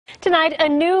Tonight, a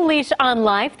new leash on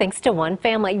life thanks to one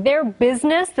family. Their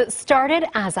business that started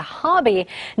as a hobby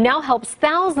now helps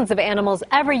thousands of animals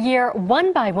every year,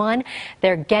 one by one.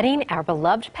 They're getting our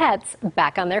beloved pets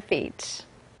back on their feet.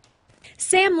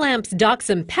 Sam Lamp's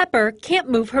dachshund Pepper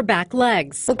can't move her back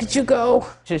legs. Look at you go.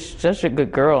 She's such a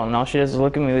good girl, and all she does is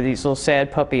look at me with these little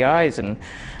sad puppy eyes, and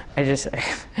I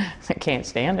can't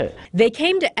stand it. They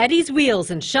came to Eddie's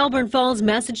Wheels in Shelburne Falls,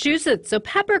 Massachusetts, so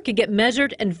Pepper could get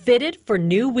measured and fitted for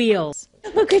new wheels.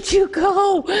 Look at you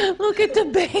go. Look at the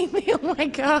baby. Oh my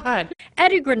God.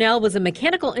 Eddie Grinnell was a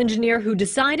mechanical engineer who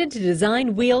decided to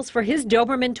design wheels for his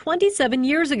Doberman 27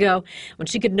 years ago when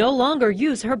she could no longer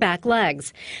use her back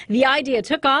legs. The idea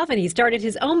took off and he started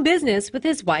his own business with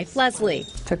his wife, Leslie.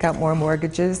 Took out more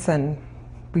mortgages than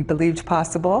we believed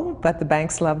possible, but the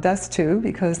banks loved us too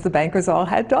because the bankers all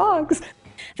had dogs.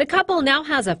 The couple now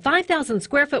has a 5,000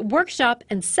 square foot workshop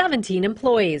and 17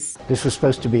 employees. This was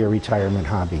supposed to be a retirement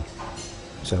hobby.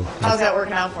 So how's that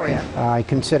working out for you? I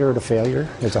consider it a failure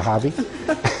as a hobby.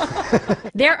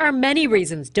 There are many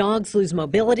reasons dogs lose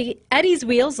mobility. Eddie's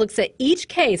Wheels looks at each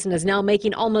case and is now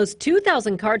making almost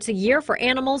 2,000 carts a year for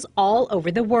animals all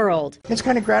over the world. It's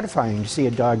kind of gratifying to see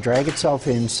a dog drag itself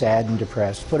in, sad and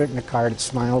depressed, put it in a cart, it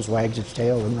smiles, wags its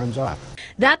tail, and runs off.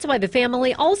 That's why the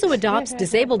family also adopts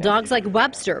disabled dogs like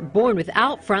Webster, born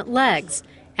without front legs,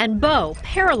 and Bo,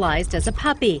 paralyzed as a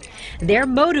puppy. They're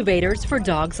motivators for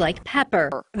dogs like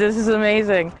Pepper. This is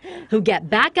amazing. Who get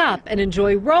back up and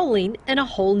enjoy rolling in a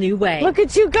whole new way. Look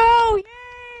at you go. Yay!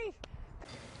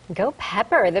 Go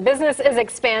Pepper. The business is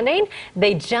expanding.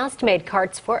 They just made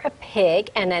carts for a pig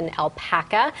and an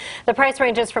alpaca. The price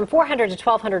ranges from $400 to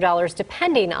 $1,200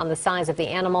 depending on the size of the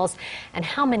animals and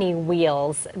how many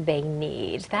wheels they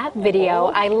need. That video,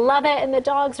 I love it, and the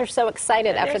dogs are so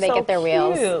excited after they get their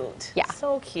wheels. Cute. Yeah.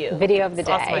 So cute. Video of the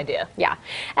day. Awesome idea. Yeah.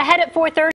 Ahead at 4:30.